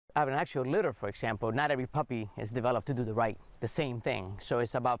have an actual litter, for example, not every puppy is developed to do the same thing. So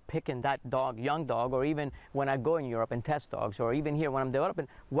it's about picking that dog, young dog, or even when I go in Europe and test dogs, or even here when I'm developing,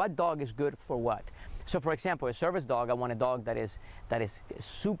 what dog is good for what. So for example, a service dog, I want a dog that is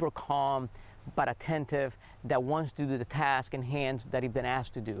super calm, but attentive, that wants to do the task in hands that he's been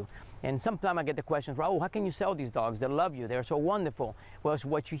asked to do. And sometimes I get the questions, Raul, how can you sell these dogs? They love you, they're so wonderful. Well, it's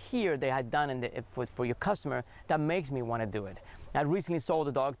what you hear they had done for your customer that makes me want to do it. I recently sold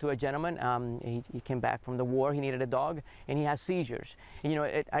a dog to a gentleman. He came back from the war, he needed a dog, and he has seizures. And, you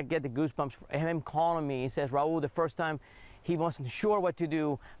know, I get the goosebumps from him calling me. He says, Raul, the first time he wasn't sure what to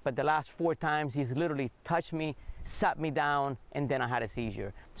do, but the last 4 times he's literally touched me, sat me down, and then I had a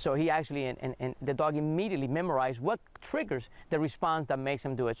seizure. So he actually, and the dog immediately memorized what triggers the response that makes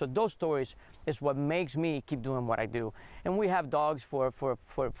him do it. So those stories is what makes me keep doing what I do. And we have dogs for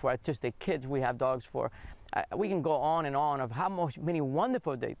autistic kids. We have dogs for, we can go on and on of how many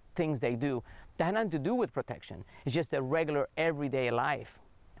wonderful things they do that have nothing to do with protection. It's just a regular everyday life.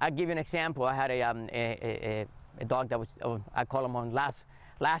 I'll give you an example. I had a dog that was, I call him on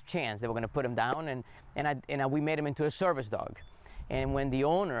last chance. They were going to put him down, and we made him into a service dog. And when the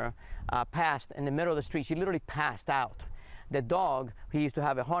owner passed in the middle of the street, she literally passed out. The dog, he used to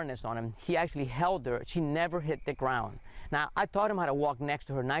have a harness on him, he actually held her. She never hit the ground. Now, I taught him how to walk next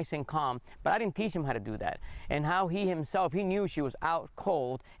to her nice and calm, but I didn't teach him how to do that. And how he himself, he knew she was out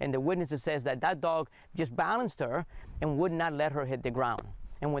cold, and the witnesses says that that dog just balanced her and would not let her hit the ground.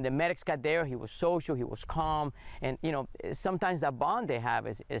 And when the medics got there, he was social, he was calm, and you know, sometimes that bond they have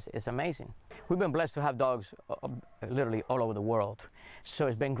is amazing. We've been blessed to have dogs literally all over the world. So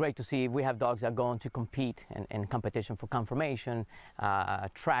it's been great to see we have dogs that go on to compete in competition for conformation,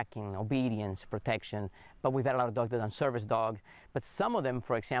 tracking, obedience, protection. But we've had a lot of dogs that are service dogs. But some of them,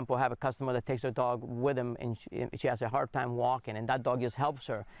 for example, have a customer that takes their dog with them, and she has a hard time walking, and that dog just helps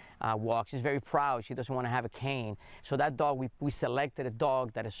her walk. She's very proud. She doesn't want to have a cane. So that dog, we selected a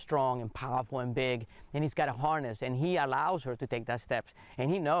dog that is strong and powerful and big, and he's got a harness, and he allows her to take that steps. And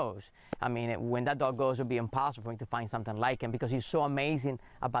he knows, I mean, when that dog goes, it'll be impossible for him to find something like him, because he's so amazing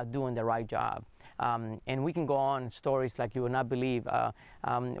about doing the right job. And we can go on stories like you would not believe.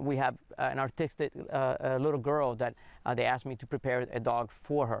 We have an artistic little girl that they asked me to prepare a dog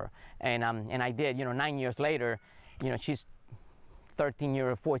for her, and I did. You know, 9 years later, you know, she's 14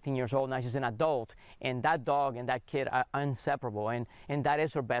 years old now. She's an adult, and that dog and that kid are inseparable, and that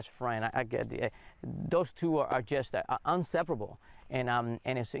is her best friend. I get those two are just inseparable, and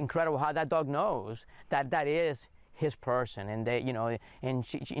it's incredible how that dog knows that that is his person, and they, you know, and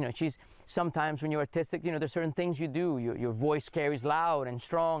she, you know, she's sometimes when you're autistic, you know, there's certain things you do. Your voice carries loud and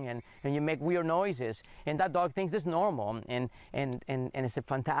strong, and you make weird noises, and that dog thinks it's normal, and it's a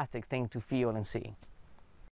fantastic thing to feel and see.